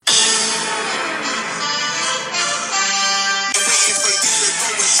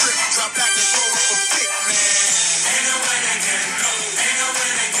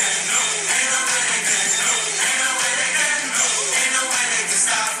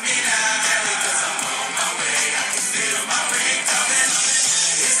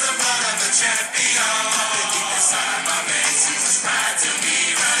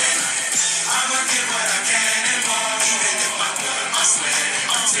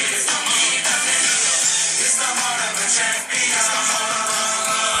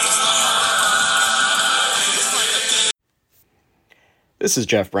This is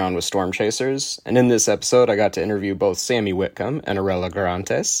Jeff Brown with Storm Chasers, and in this episode I got to interview both Sami Whitcomb and Arella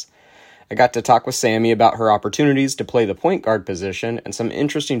Guirantes. I got to talk with Sami about her opportunities to play the point guard position and some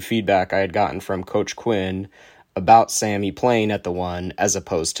interesting feedback I had gotten from Coach Quinn about Sami playing at the 1 as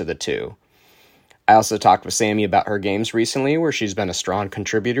opposed to the 2. I also talked with Sami about her games recently where she's been a strong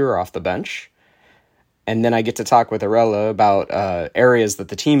contributor off the bench. And then I get to talk with Arella about areas that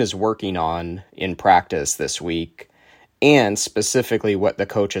the team is working on in practice this week, and specifically what the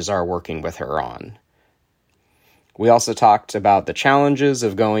coaches are working with her on. We also talked about the challenges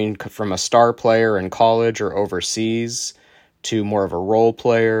of going from a star player in college or overseas to more of a role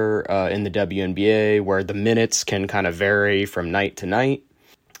player in the WNBA, where the minutes can kind of vary from night to night.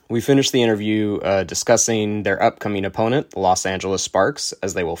 We finished the interview discussing their upcoming opponent, the Los Angeles Sparks,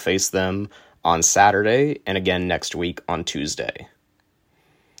 as they will face them on Saturday and again next week on Tuesday.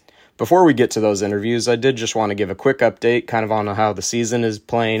 Before we get to those interviews, I did just want to give a quick update kind of on how the season is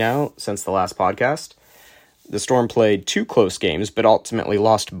playing out since the last podcast. The Storm played 2 close games, but ultimately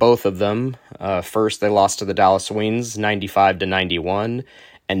lost both of them. First, they lost to the Dallas Wings 95-91,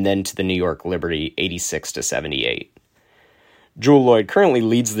 and then to the New York Liberty 86-78. Jewel Lloyd currently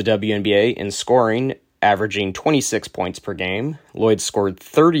leads the WNBA in scoring, averaging 26 points per game. Lloyd scored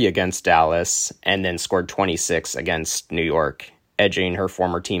 30 against Dallas, and then scored 26 against New York, edging her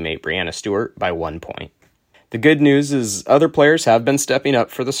former teammate Brianna Stewart by 1 point. The good news is other players have been stepping up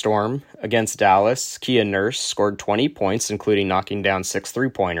for the Storm. Against Dallas, Kia Nurse scored 20 points, including knocking down 6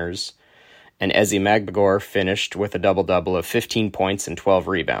 3-pointers, and Ezi Magbegor finished with a double-double of 15 points and 12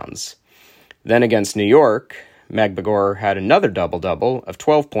 rebounds. Then against New York, Magbegor had another double-double of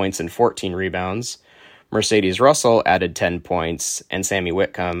 12 points and 14 rebounds. Mercedes Russell added 10 points, and Sami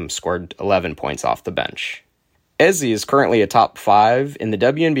Whitcomb scored 11 points off the bench. Ezi is currently a top 5 in the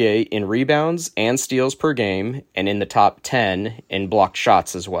WNBA in rebounds and steals per game, and in the top 10 in blocked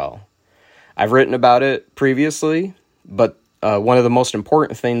shots as well. I've written about it previously, but one of the most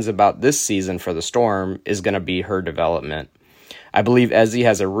important things about this season for the Storm is going to be her development. I believe Ezi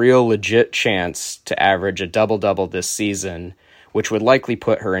has a real legit chance to average a double-double this season, which would likely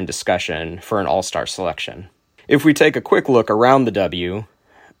put her in discussion for an all-star selection. If we take a quick look around the W,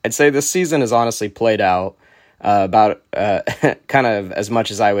 I'd say this season has honestly played out about kind of as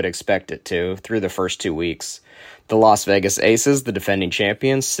much as I would expect it to through the first 2 weeks. The Las Vegas Aces, the defending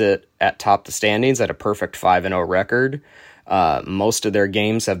champions, sit at top the standings at a perfect 5-0 record. Most of their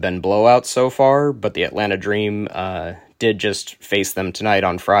games have been blowouts so far, but the Atlanta Dream did just face them tonight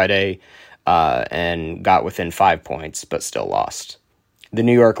on Friday and got within 5 points, but still lost. The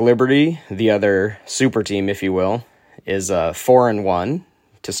New York Liberty, the other super team, if you will, is 4-1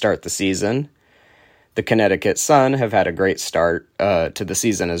 to start the season. The Connecticut Sun have had a great start to the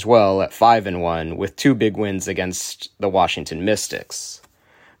season as well at 5-1 with 2 big wins against the Washington Mystics.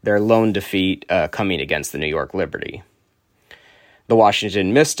 Their lone defeat coming against the New York Liberty. The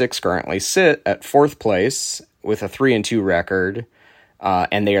Washington Mystics currently sit at 4th place with a 3-2 record,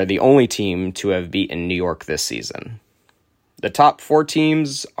 and they are the only team to have beaten New York this season. The top 4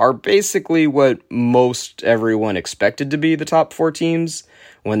 teams are basically what most everyone expected to be the top 4 teams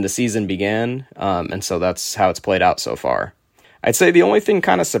when the season began, and so that's how it's played out so far. I'd say the only thing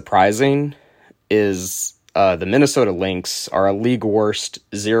kind of surprising is the Minnesota Lynx are a league worst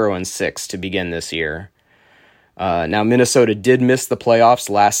 0-6 to begin this year. Now, Minnesota did miss the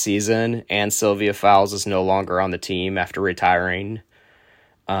playoffs last season, and Sylvia Fowles is no longer on the team after retiring.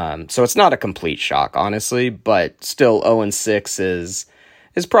 So it's not a complete shock, honestly, but still 0-6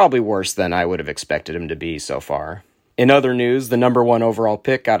 is probably worse than I would have expected him to be so far. In other news, the number 1 overall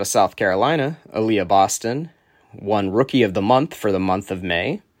pick out of South Carolina, Aaliyah Boston, won Rookie of the Month for the month of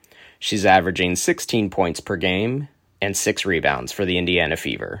May. She's averaging 16 points per game and 6 rebounds for the Indiana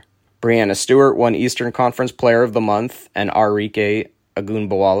Fever. Brianna Stewart won Eastern Conference Player of the Month, and Arike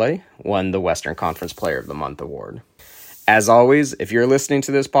Agunbowale won the Western Conference Player of the Month award. As always, if you're listening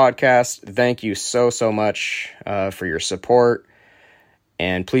to this podcast, thank you so much for your support,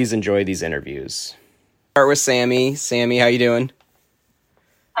 and please enjoy these interviews. Start with Sami. Sami, how you doing?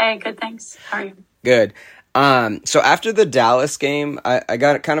 Hi, good, thanks. How are you? Good. So after the Dallas game, I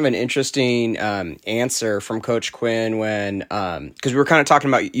got kind of an interesting answer from Coach Quinn when, because we were kind of talking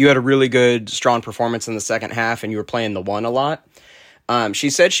about, you had a really good, strong performance in the second half and you were playing the 1 a lot. She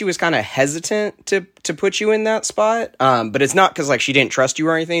said she was kind of hesitant to put you in that spot, but it's not because like she didn't trust you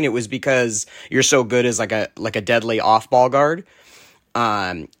or anything. It was because you're so good as like a deadly off-ball guard.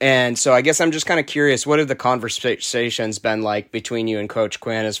 And so I guess I'm just kind of curious, what have the conversations been like between you and Coach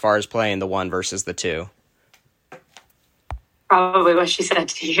Quinn as far as playing the 1 versus the 2? Probably what she said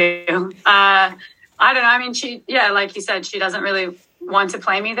to you. I don't know. I mean, like you said, she doesn't really want to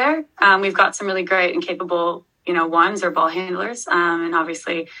play me there. We've got some really great and capable, ones or ball handlers. And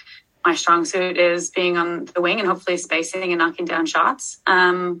obviously my strong suit is being on the wing and hopefully spacing and knocking down shots.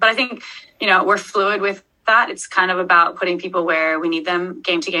 But I think, we're fluid with that. It's kind of about putting people where we need them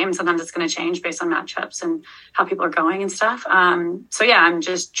game to game. And sometimes it's going to change based on matchups and how people are going and stuff. So yeah, I'm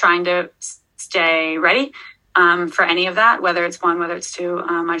just trying to stay ready for any of that, whether it's one, whether it's two.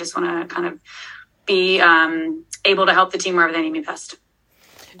 I just want to kind of be able to help the team wherever they need me best.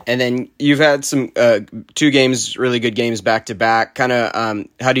 And then you've had some 2 games, really good games back to back. Kind of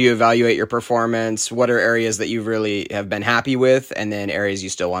how do you evaluate your performance? What are areas that you really have been happy with, and then areas you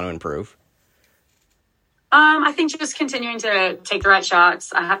still want to improve? I think just continuing to take the right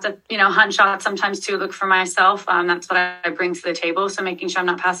shots. I have to, hunt shots sometimes too, look for myself. That's what I bring to the table. So making sure I'm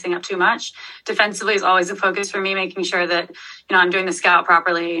not passing up too much. Defensively is always a focus for me, making sure that, I'm doing the scout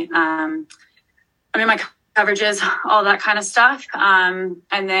properly. My coverages, all that kind of stuff. And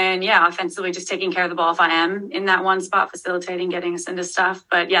then, offensively, just taking care of the ball if I am in that one spot, facilitating, getting us into stuff.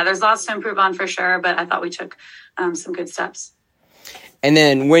 But there's lots to improve on for sure. But I thought we took some good steps. And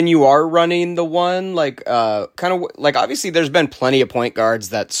then when you are running the one, obviously there's been plenty of point guards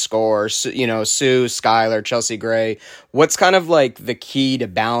that score, Sue, Skylar, Chelsea Gray. What's kind of like the key to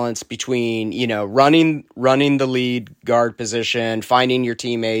balance between, running the lead guard position, finding your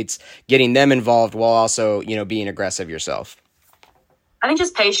teammates, getting them involved while also, being aggressive yourself? I think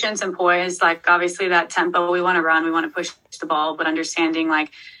just patience and poise, obviously that tempo we want to run, we want to push the ball, but understanding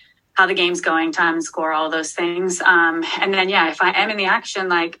how the game's going, time and score, all those things. And then, if I am in the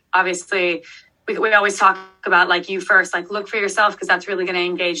action, obviously we always talk about you first, look for yourself, because that's really going to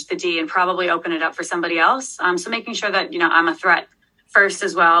engage the D and probably open it up for somebody else. So making sure that, I'm a threat first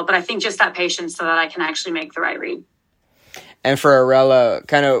as well. But I think just that patience so that I can actually make the right read. And for Arella,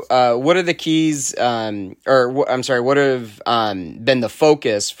 kind of what are the keys, what have been the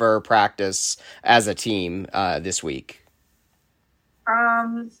focus for practice as a team this week?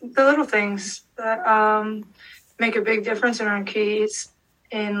 The little things that make a big difference in our keys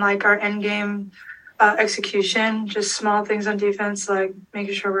in our end game execution. Just small things on defense, like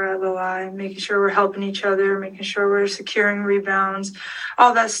making sure we're at the line, making sure we're helping each other, making sure we're securing rebounds.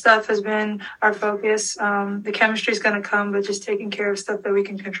 All that stuff has been our focus. The chemistry is going to come, but just taking care of stuff that we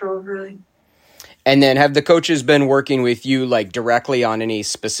can control, really. And then have the coaches been working with you directly on any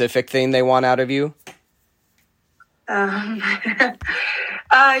specific thing they want out of you?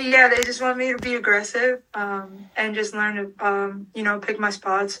 They just want me to be aggressive and just learn to, pick my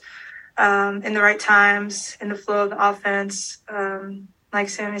spots in the right times, in the flow of the offense. Like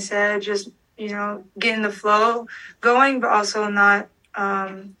Sami said, just, getting the flow going, but also not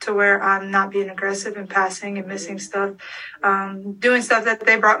to where I'm not being aggressive and passing and missing stuff, doing stuff that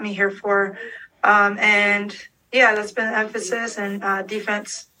they brought me here for. And that's been the emphasis, and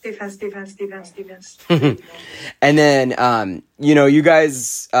defense. And then, you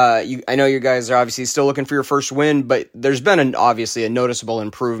guys, I know you guys are obviously still looking for your first win, but there's been obviously a noticeable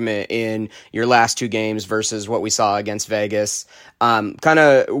improvement in your last 2 games versus what we saw against Vegas. Kind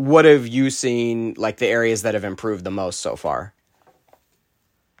of what have you seen, the areas that have improved the most so far?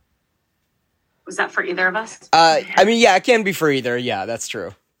 Was that for either of us? It can be for either. Yeah, that's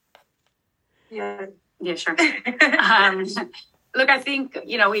true. Yeah, sure. Look, I think,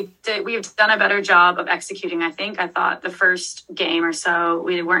 we've done a better job of executing, I think. I thought the first game or so,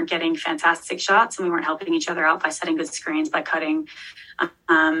 we weren't getting fantastic shots and we weren't helping each other out by setting good screens, by cutting,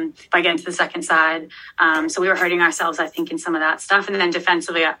 by getting to the second side. So we were hurting ourselves, I think, in some of that stuff. And then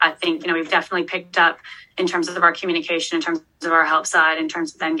defensively, I think, we've definitely picked up in terms of our communication, in terms of our help side, in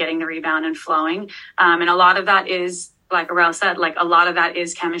terms of then getting the rebound and flowing. And a lot of that is, like Arella said, a lot of that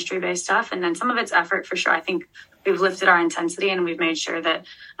is chemistry-based stuff. And then some of it's effort for sure. I think we've lifted our intensity and we've made sure that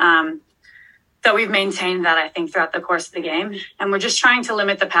that we've maintained that, I think, throughout the course of the game. And we're just trying to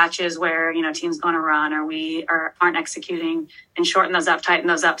limit the patches where, teams going to run or we aren't executing, and shorten those up, tighten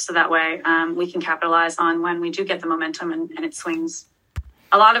those up, so that way we can capitalize on when we do get the momentum and it swings.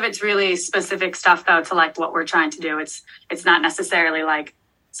 A lot of it's really specific stuff, though, to what we're trying to do. It's not necessarily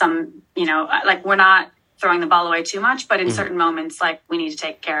some, we're not throwing the ball away too much, but in certain moments, we need to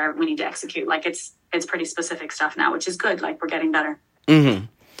take care, we need to execute. It's pretty specific stuff now, which is good. We're getting better. Mm-hmm.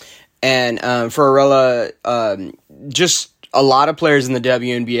 And for Arella, just a lot of players in the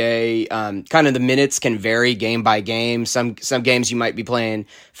WNBA, kind of the minutes can vary game by game. Some games you might be playing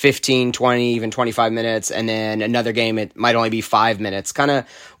 15, 20, even 25 minutes, and then another game it might only be 5 minutes. Kind of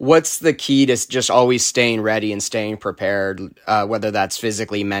what's the key to just always staying ready and staying prepared, whether that's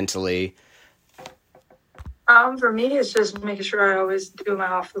physically, mentally? For me, it's just making sure I always do my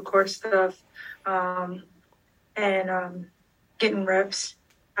off the court stuff, and getting reps.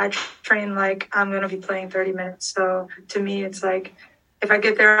 I train like I'm going to be playing 30 minutes. So to me, it's like if I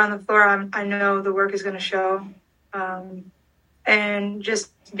get there on the floor, I know the work is going to show. And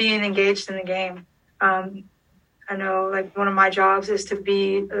just being engaged in the game. I know like one of my jobs is to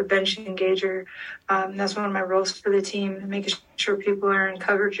be a bench engager. That's one of my roles for the team, making sure people are in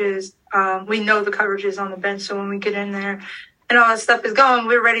coverages. We know the coverages on the bench. So when we get in there and all that stuff is going,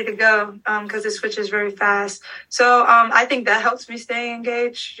 we're ready to go because it switches very fast. So I think that helps me stay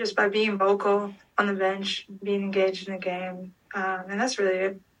engaged just by being vocal on the bench, being engaged in the game. And that's really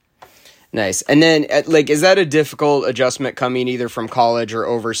it. Nice. And then, like, is that a difficult adjustment coming either from college or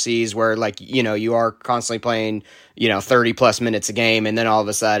overseas where, like, you know, you are constantly playing, 30 plus minutes a game and then all of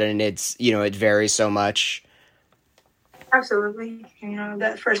a sudden it's, it varies so much? Absolutely.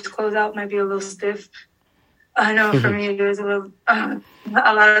 That first closeout might be a little stiff. I know for me it was a little, a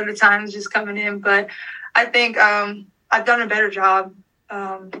lot of the times just coming in, but I think I've done a better job,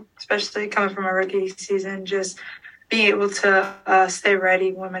 especially coming from a rookie season, just being able to stay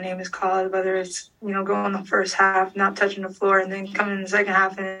ready when my name is called, whether it's, going the first half, not touching the floor, and then coming in the second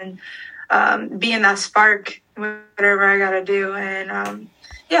half and being that spark, whatever I got to do. And,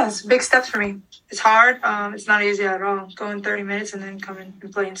 it's big steps for me. It's hard. It's not easy at all, going 30 minutes and then coming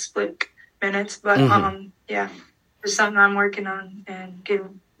and playing split minutes. But, it's something I'm working on and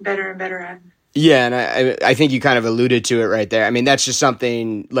getting better and better at. Yeah, and I think you kind of alluded to it right there. I mean, that's just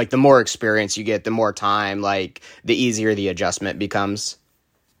something, like, the more experience you get, the more time, like, the easier the adjustment becomes.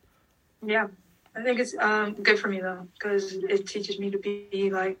 Yeah, I think it's good for me, though, because it teaches me to be,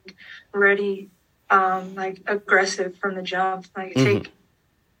 like, ready, like, aggressive from the jump. Like,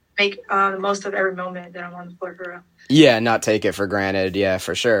 make the most of every moment that I'm on the floor for real. Yeah, not take it for granted. Yeah,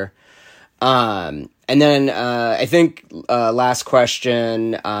 for sure. And then I think last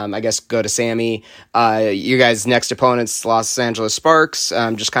question, I guess go to Sami. You guys' next opponents, Los Angeles Sparks.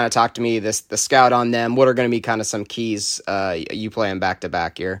 Just kind of talk to me, the scout on them. What are going to be kind of some keys you playing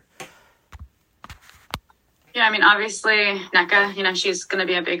back-to-back here? Yeah, I mean, obviously, Nneka, she's going to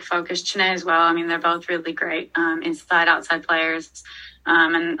be a big focus. Chine as well. I mean, they're both really great inside, outside players.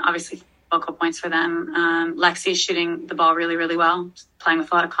 And obviously, focal points for them. Lexi's shooting the ball really, really well, playing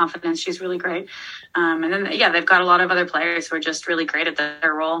with a lot of confidence. She's really great. And then, they've got a lot of other players who are just really great at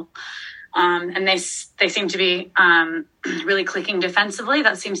their role. And they seem to be really clicking defensively.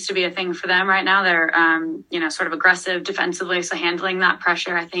 That seems to be a thing for them right now. They're, sort of aggressive defensively. So handling that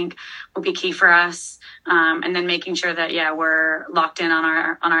pressure, I think, will be key for us. And then making sure that, we're locked in on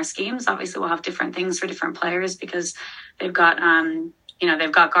our schemes. Obviously, we'll have different things for different players because they've got,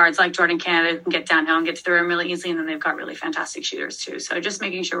 they've got guards like Jordan Canada who can get downhill and get to the rim really easily. And then they've got really fantastic shooters too. So just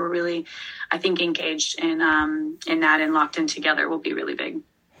making sure we're really, I think, engaged in that and locked in together will be really big.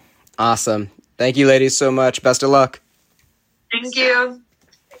 Awesome. Thank you, ladies, so much. Best of luck. Thank you.